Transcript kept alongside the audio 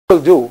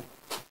will do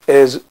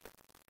is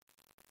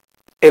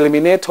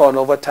eliminate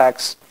turnover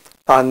tax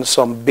on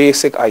some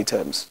basic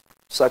items,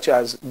 such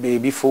as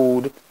baby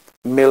food,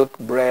 milk,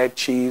 bread,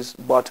 cheese,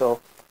 butter,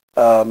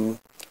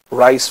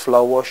 rice,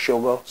 flour,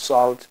 sugar,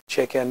 salt,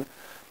 chicken.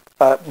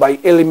 By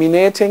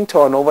eliminating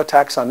turnover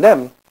tax on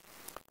them,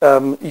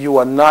 you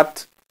are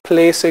not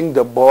placing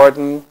the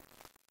burden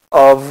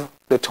of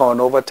the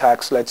turnover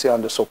tax, let's say,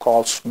 on the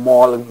so-called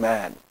small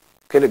man,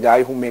 okay, the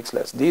guy who makes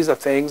less. These are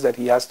things that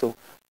he has to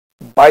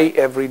buy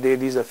every day.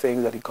 These are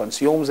things that he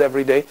consumes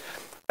every day.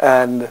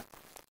 And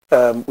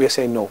we are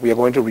saying, no, we are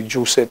going to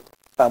reduce it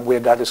where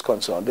that is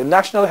concerned. The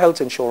National Health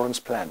Insurance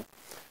Plan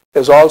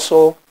is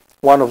also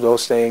one of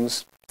those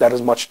things that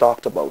is much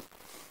talked about.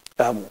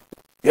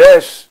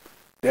 Yes,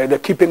 they're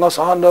keeping us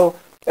under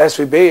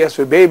SVB.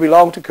 SVB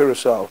belong to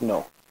Curacao.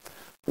 No.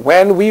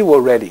 When we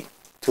were ready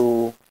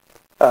to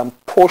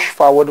push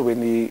forward with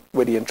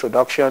the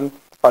introduction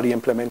or the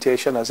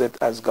implementation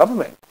as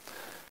government,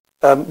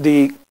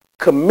 the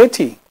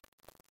committee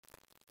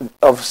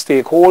of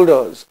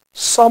stakeholders,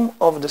 some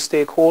of the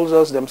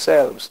stakeholders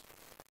themselves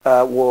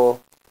were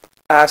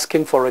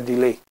asking for a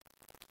delay.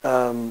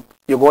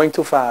 You're going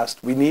too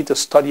fast. We need to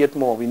study it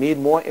more. We need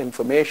more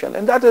information.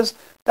 And that is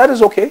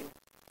okay.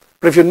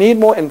 But if you need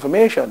more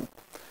information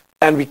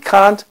and we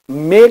can't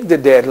make the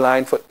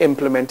deadline for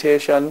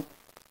implementation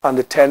on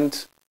the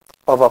 10th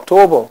of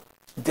October,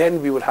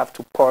 then we will have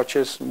to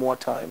purchase more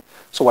time.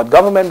 So what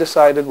government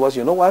decided was,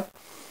 you know what?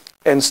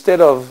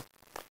 Instead of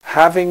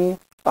having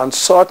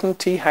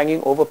uncertainty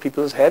hanging over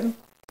people's head,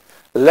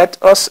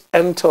 let us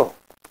enter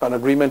an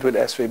agreement with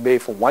SVB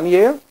for 1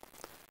 year,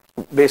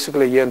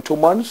 basically a year and 2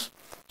 months.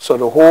 So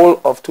the whole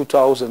of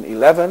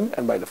 2011,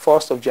 and by the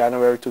 1st of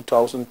January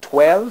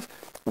 2012,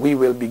 we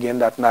will begin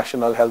that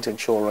National Health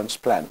Insurance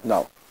Plan.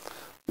 Now,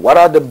 what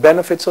are the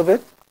benefits of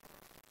it?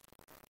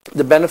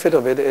 The benefit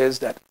of it is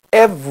that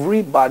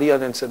everybody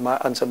on St.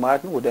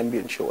 Martin would then be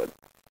insured.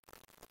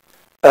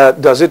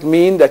 Does it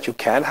mean that you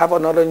can have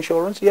another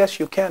insurance? Yes,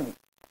 you can.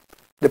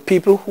 The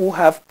people who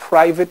have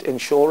private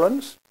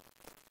insurance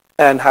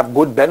and have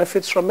good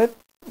benefits from it,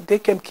 they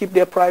can keep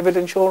their private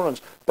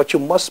insurance. But you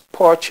must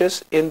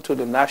purchase into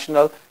the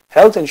National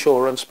Health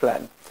Insurance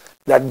Plan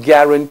that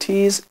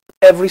guarantees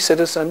every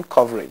citizen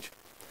coverage.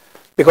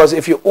 Because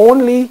if you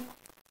only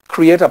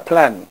create a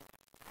plan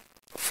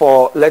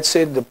for, let's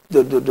say,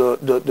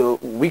 the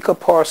weaker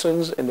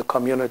persons in the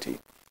community,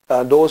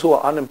 those who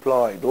are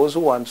unemployed, those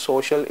who are on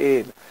social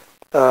aid,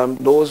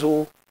 those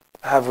who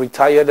have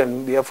retired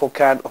and therefore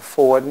can't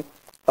afford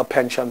a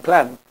pension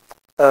plan,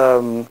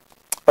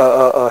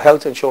 a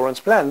health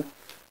insurance plan,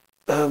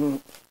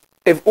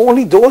 if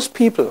only those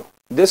people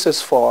this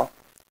is for,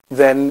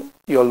 then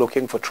you're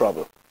looking for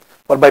trouble.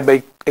 But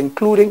by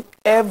including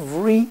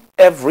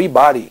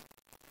everybody,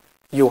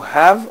 you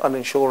have an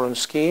insurance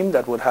scheme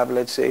that would have,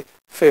 let's say,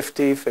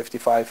 50,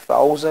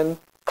 55,000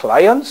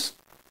 clients,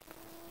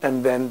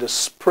 and then the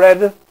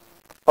spread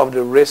of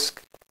the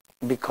risk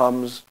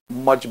becomes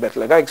much better.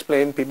 Like I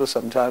explain people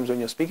sometimes when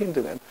you're speaking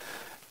to them,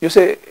 you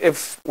say,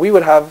 if we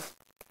would have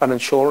an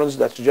insurance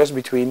that's just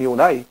between you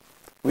and I,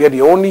 we are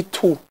the only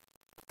two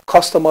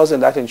customers in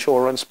that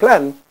insurance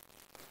plan,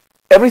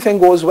 everything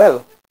goes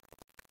well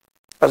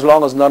as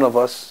long as none of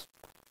us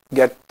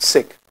get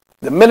sick.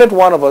 The minute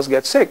one of us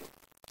gets sick,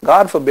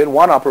 God forbid,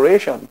 one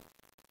operation,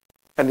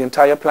 and the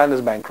entire plan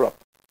is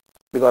bankrupt.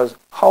 Because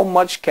how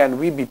much can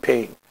we be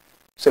paying?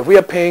 So if we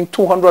are paying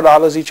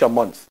 $200 each a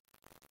month,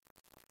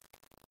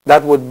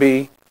 that would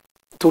be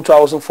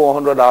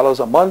 $2,400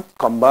 a month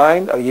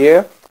combined a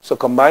year. So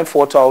combined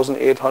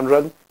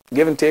 $4,800,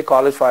 give and take,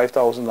 call it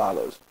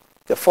 $5,000.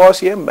 The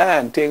first year,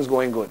 man, things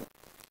going good.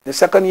 The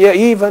second year,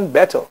 even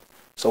better.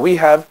 So we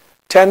have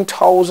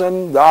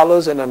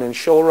 $10,000 in an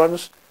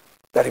insurance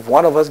that if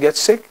one of us gets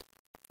sick,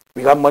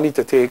 we got money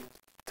to take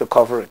to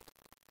cover it.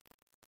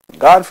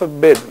 God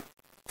forbid,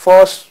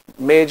 first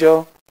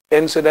major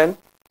incident,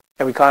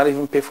 and we can't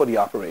even pay for the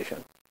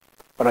operation.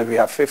 But if we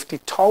have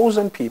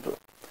 50,000 people,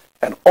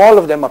 and all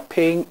of them are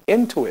paying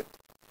into it,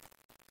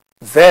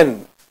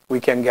 then we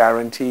can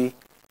guarantee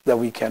that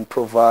we can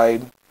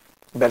provide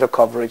better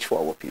coverage for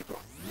our people.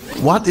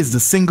 What is the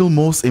single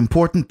most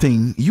important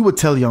thing you would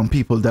tell young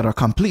people that are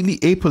completely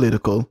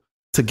apolitical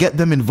to get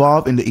them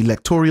involved in the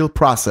electoral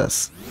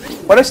process?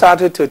 When I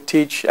started to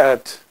teach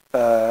at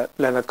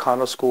Leonard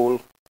Connor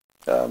School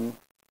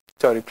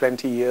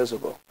 20 years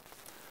ago,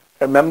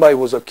 I remember I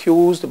was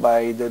accused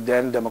by the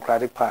then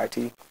Democratic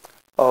Party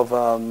of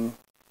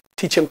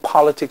teaching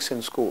politics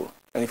in school.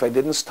 And if I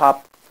didn't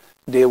stop,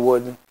 they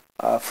would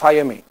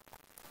fire me.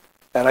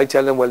 And I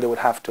tell them, well, they would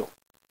have to.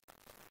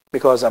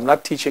 Because I'm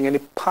not teaching any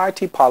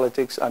party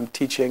politics, I'm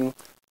teaching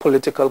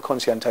political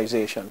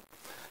conscientization.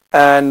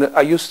 And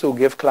I used to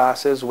give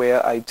classes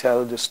where I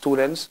tell the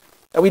students,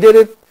 and we did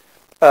it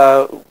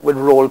with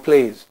role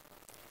plays.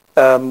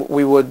 I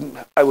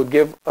would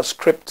give a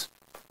script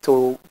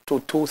to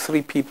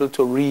 2-3 people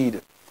to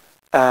read.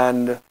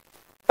 And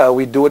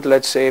we do it,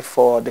 let's say,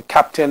 for the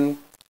captain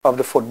of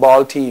the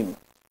football team.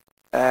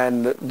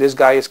 And this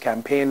guy is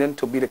campaigning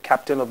to be the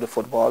captain of the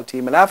football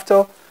team. And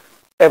after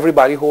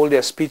everybody hold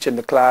their speech in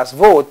the class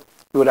vote,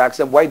 we would ask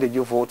them, why did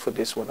you vote for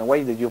this one? And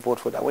why did you vote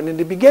for that one? In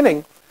the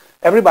beginning,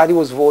 everybody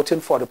was voting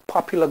for the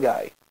popular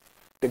guy.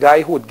 The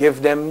guy who would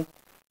give them,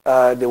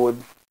 they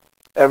would,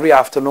 every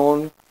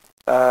afternoon,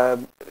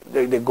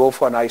 they go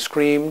for an ice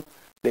cream,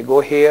 they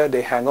go here,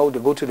 they hang out, they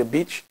go to the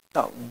beach.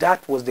 Now,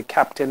 that was the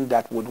captain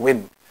that would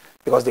win.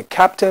 Because the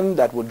captain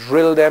that would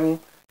drill them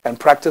and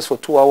practice for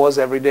 2 hours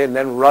every day and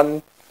then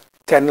run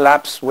 10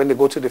 laps when they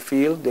go to the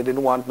field, they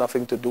didn't want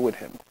nothing to do with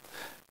him.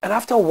 And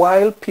after a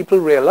while, people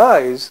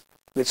realize,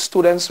 the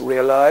students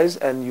realize,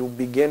 and you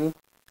begin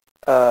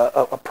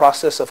a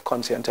process of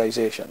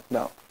conscientization.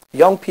 Now,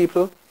 young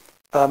people,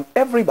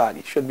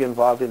 everybody should be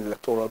involved in the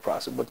electoral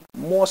process, but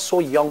more so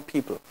young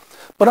people.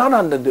 But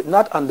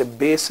not on the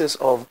basis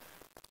of,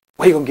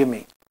 what are you going to give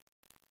me?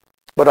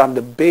 But on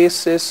the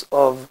basis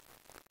of,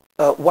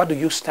 what do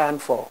you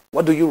stand for?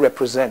 What do you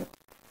represent?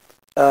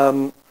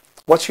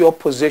 What's your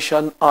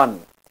position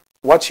on?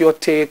 What's your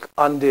take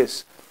on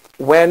this?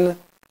 When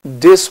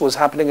this was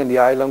happening in the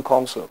Island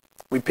Council,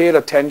 we paid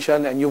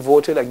attention and you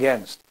voted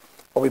against.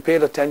 Or we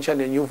paid attention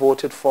and you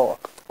voted for.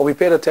 Or we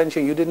paid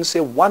attention, you didn't say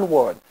one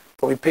word.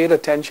 But we paid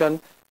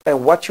attention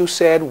and what you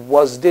said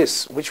was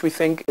this, which we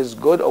think is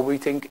good or we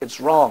think it's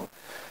wrong.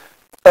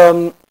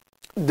 The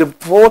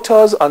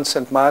voters on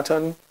St.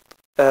 Martin,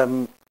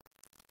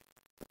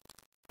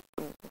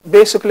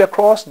 basically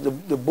across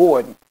the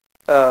board,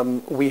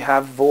 we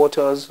have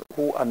voters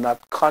who are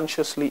not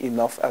consciously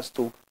enough as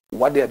to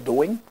what they're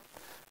doing.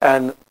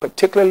 And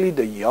particularly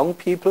the young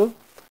people,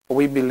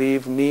 we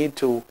believe need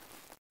to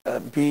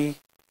be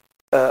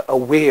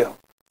aware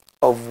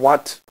of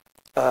what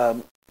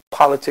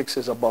politics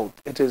is about.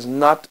 It is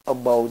not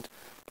about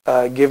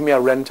give me a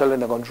rental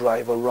and I'm going to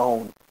drive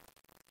around.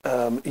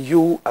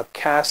 You are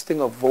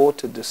casting a vote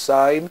to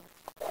decide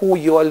who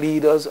your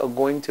leaders are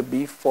going to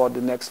be for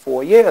the next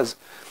 4 years.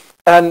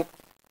 And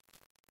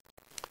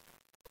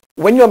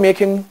when you're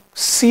making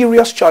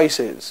serious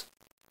choices,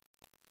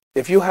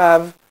 if you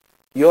have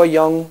your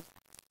young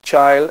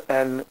child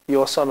and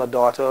your son or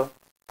daughter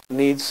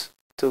needs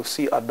to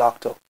see a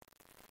doctor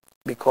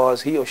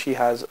because he or she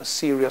has a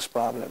serious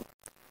problem,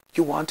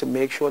 you want to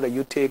make sure that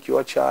you take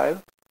your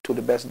child to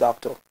the best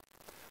doctor.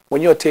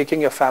 When you're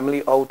taking your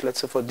family out, let's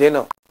say for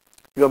dinner,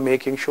 you're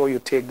making sure you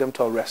take them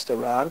to a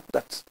restaurant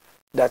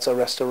that's a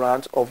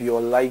restaurant of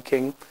your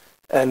liking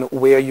and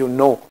where you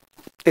know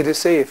it is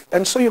safe.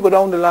 And so you go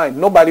down the line.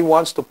 Nobody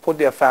wants to put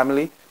their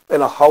family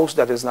in a house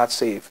that is not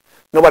safe.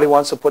 Nobody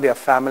wants to put their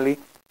family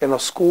in a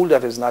school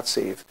that is not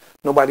safe.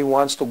 Nobody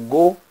wants to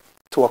go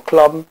to a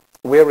club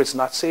where it's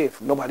not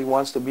safe. Nobody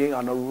wants to be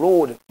on a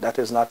road that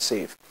is not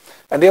safe.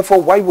 And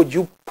therefore, why would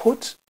you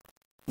put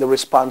the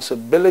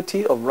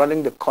responsibility of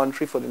running the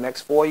country for the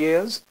next 4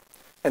 years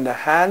in the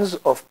hands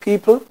of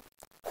people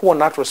who are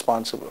not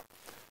responsible,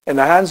 in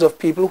the hands of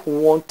people who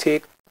won't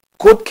take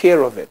good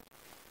care of it?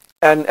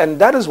 And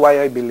that is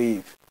why I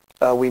believe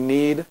we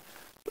need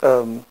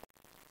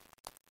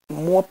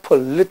more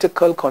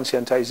political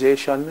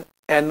conscientization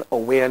and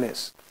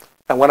awareness.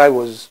 And when I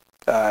was,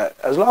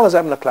 as long as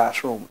I'm in the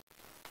classroom,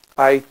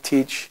 I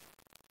teach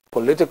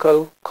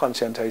political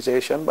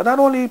conscientization, but not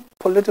only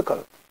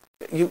political.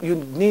 You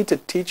need to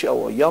teach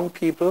our young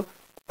people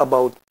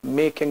about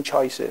making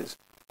choices.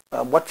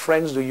 What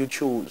friends do you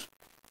choose?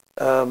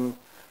 You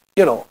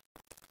know,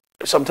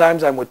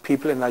 sometimes I'm with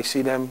people and I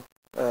see them,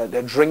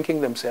 they're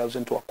drinking themselves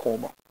into a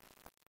coma.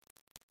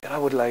 And I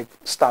would like,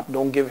 stop,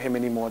 don't give him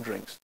any more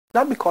drinks.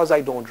 Not because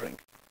I don't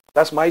drink.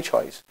 That's my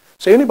choice.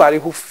 So anybody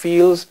who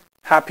feels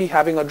happy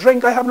having a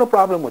drink, I have no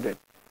problem with it.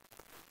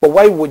 But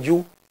why would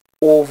you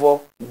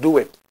overdo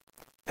it?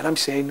 And I'm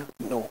saying,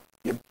 no,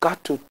 you've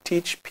got to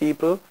teach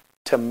people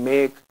to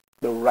make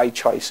the right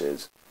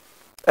choices.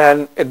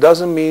 And it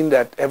doesn't mean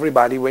that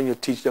everybody, when you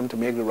teach them to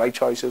make the right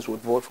choices,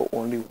 would vote for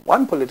only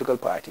one political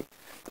party.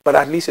 But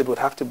at least it would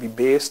have to be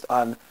based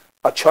on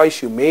a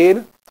choice you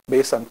made,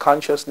 based on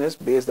consciousness,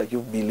 based that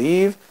you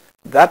believe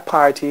that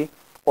party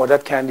or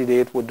that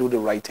candidate would do the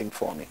right thing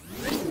for me.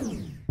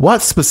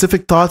 What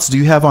specific thoughts do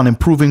you have on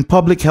improving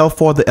public health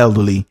for the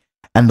elderly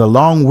and the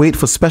long wait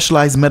for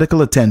specialized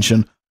medical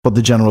attention for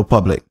the general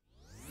public?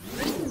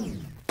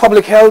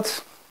 Public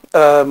health,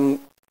 the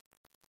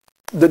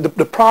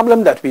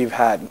problem that we've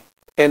had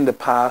in the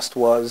past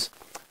was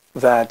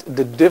that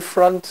the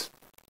different,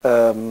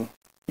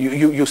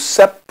 you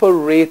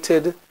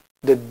separated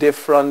the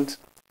different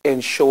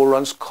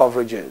insurance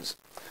coverages.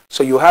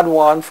 So you had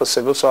one for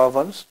civil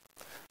servants,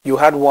 you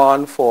had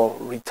one for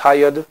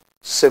retired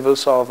civil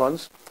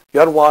servants, you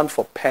had one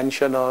for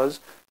pensioners,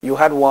 you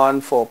had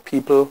one for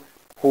people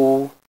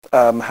who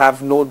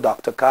have no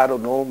doctor card or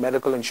no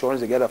medical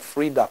insurance. They get a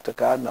free doctor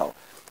card now.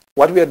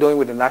 What we are doing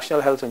with the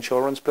National Health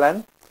Insurance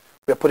Plan,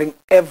 we are putting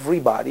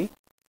everybody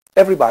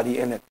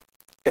in it.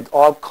 It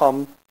all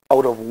comes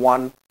out of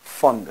one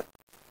fund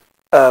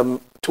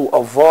to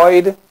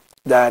avoid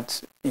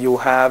that you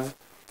have,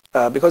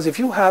 because if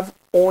you have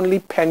only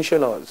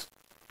pensioners,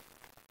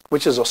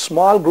 which is a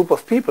small group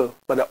of people,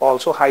 but they're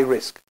also high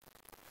risk,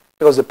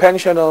 because the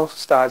pensioner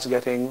starts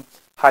getting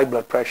high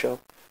blood pressure,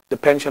 the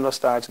pensioner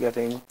starts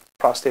getting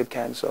prostate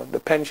cancer. The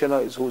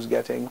pensioner is who's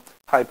getting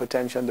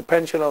hypertension. The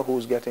pensioner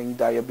who's getting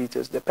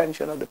diabetes. The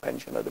pensioner, the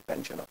pensioner, the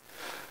pensioner.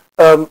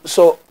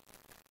 So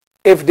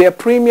if their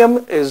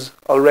premium is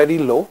already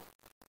low,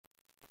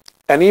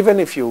 and even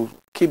if you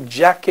keep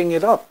jacking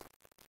it up,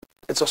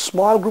 it's a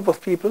small group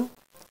of people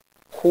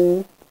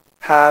who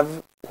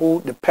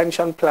the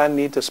pension plan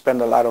need to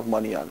spend a lot of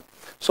money on.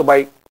 So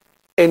by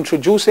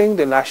introducing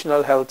the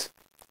National Health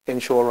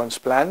Insurance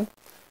Plan,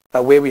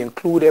 where we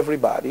include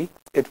everybody,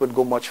 it would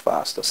go much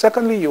faster.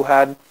 Secondly, you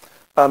had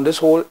this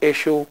whole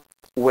issue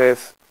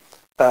with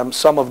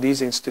some of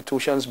these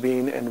institutions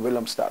being in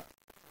Willemstad.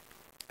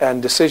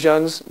 And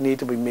decisions need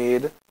to be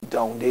made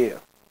down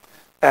there.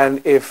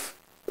 And if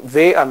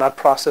they are not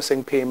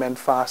processing payment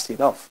fast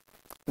enough,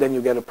 then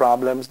you get the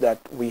problems that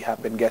we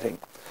have been getting.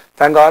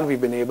 Thank God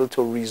we've been able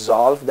to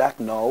resolve that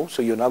now,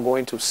 so you're not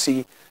going to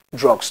see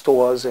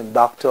drugstores and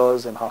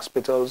doctors and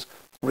hospitals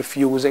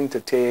refusing to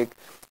take,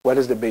 what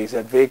is the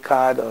BZV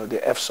card or the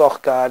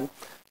FSOC card.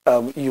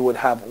 You would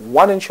have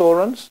one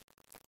insurance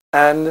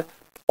and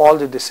all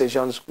the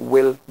decisions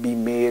will be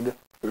made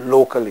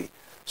locally.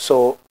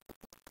 So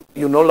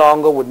you no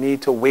longer would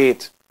need to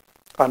wait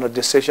on a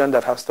decision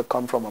that has to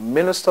come from a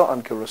minister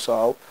on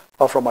Curaçao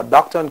or from a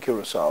doctor on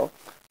Curaçao.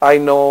 I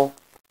know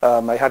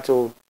I had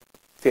to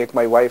take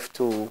my wife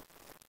to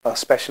a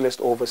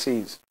specialist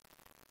overseas.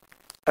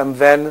 And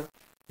then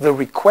the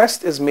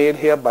request is made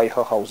here by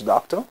her house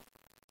doctor,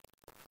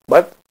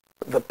 but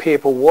the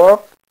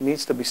paperwork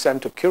needs to be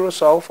sent to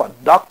Curaçao for a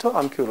doctor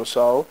on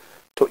Curaçao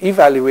to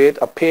evaluate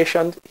a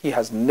patient he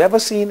has never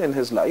seen in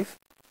his life.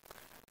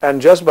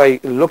 And just by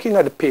looking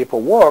at the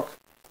paperwork,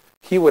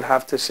 he would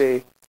have to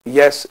say,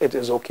 yes, it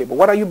is okay. But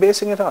what are you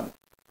basing it on?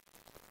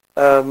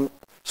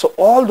 So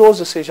all those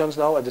decisions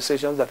now are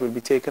decisions that will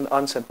be taken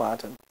on St.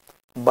 Martin,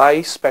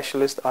 by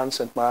specialists on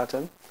St.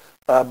 Martin,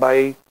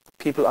 by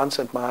people on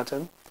St.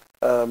 Martin.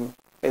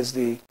 As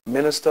the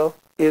minister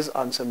is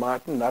on St.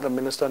 Martin, not a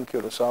minister on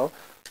Curaçao.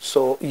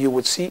 So you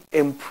would see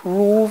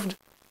improved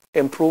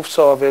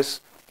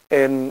service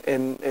in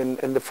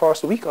the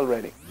first week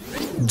already.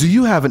 Do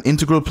you have an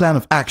integral plan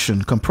of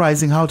action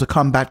comprising how to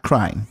combat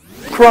crime?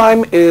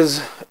 Crime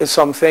is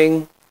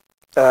something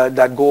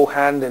that go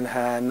hand in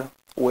hand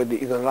with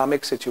the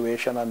economic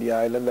situation on the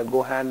island, that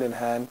go hand in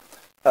hand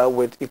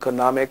with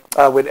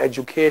with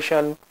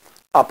education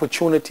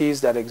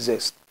opportunities that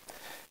exist.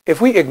 If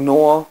we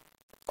ignore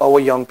our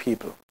young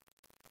people,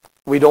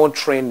 we don't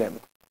train them,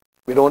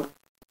 we don't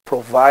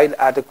provide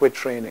adequate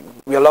training,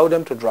 we allow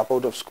them to drop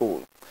out of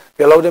school,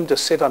 we allow them to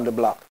sit on the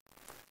block,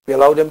 we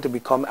allow them to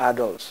become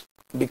adults,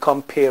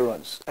 become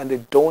parents, and they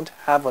don't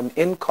have an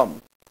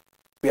income,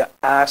 we are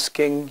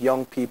asking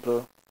young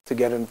people to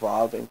get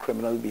involved in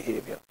criminal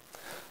behavior.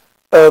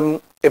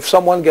 If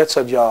someone gets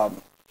a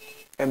job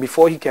and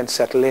before he can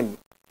settle in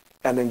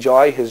and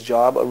enjoy his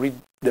job or reap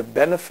the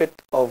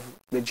benefit of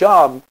the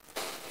job,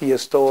 he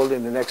is told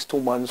in the next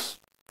 2 months,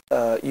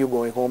 you're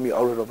going home, you're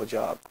out of a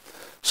job.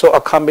 So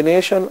a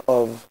combination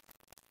of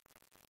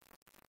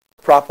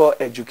proper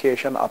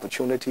education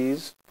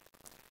opportunities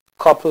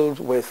coupled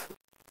with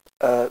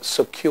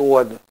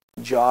secured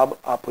job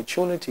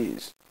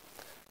opportunities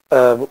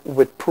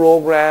with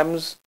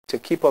programs to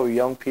keep our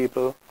young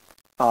people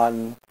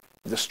on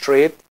the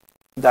straight,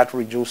 that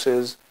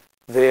reduces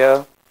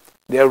their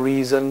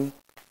reason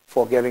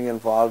for getting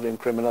involved in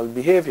criminal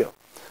behavior.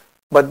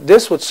 But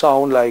this would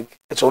sound like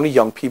it's only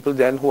young people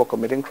then who are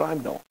committing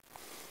crime. No.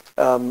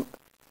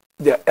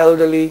 They're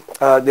elderly,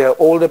 they're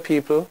older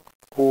people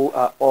who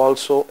are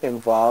also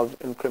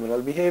involved in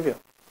criminal behavior.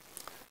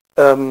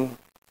 The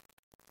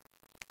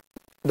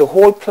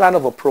whole plan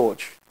of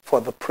approach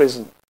for the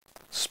prison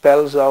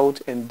spells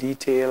out in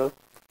detail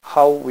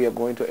how we are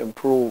going to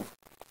improve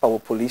our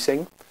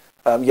policing.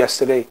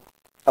 Yesterday,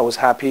 I was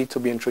happy to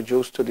be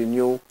introduced to the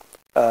new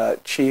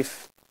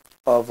chief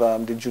of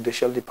the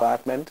Judicial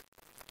Department,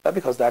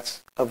 because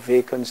that's a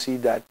vacancy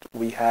that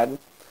we had.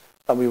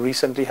 We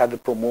recently had the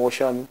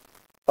promotion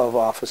of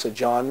Officer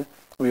John.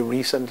 We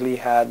recently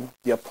had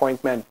the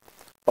appointment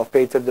of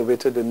Peter De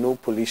Witte, the new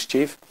police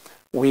chief.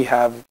 We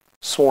have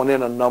sworn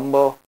in a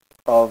number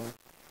of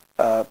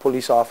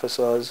police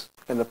officers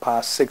in the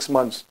past 6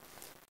 months.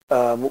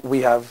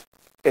 We have,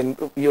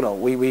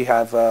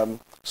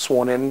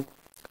 sworn in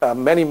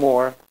many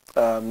more.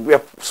 We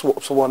have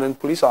sworn in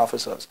police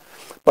officers.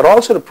 But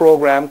also the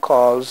program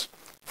calls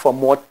for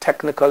more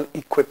technical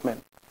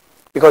equipment,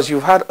 because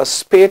you've had a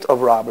spate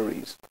of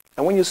robberies.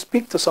 And when you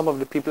speak to some of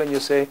the people and you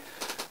say,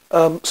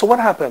 so what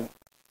happened?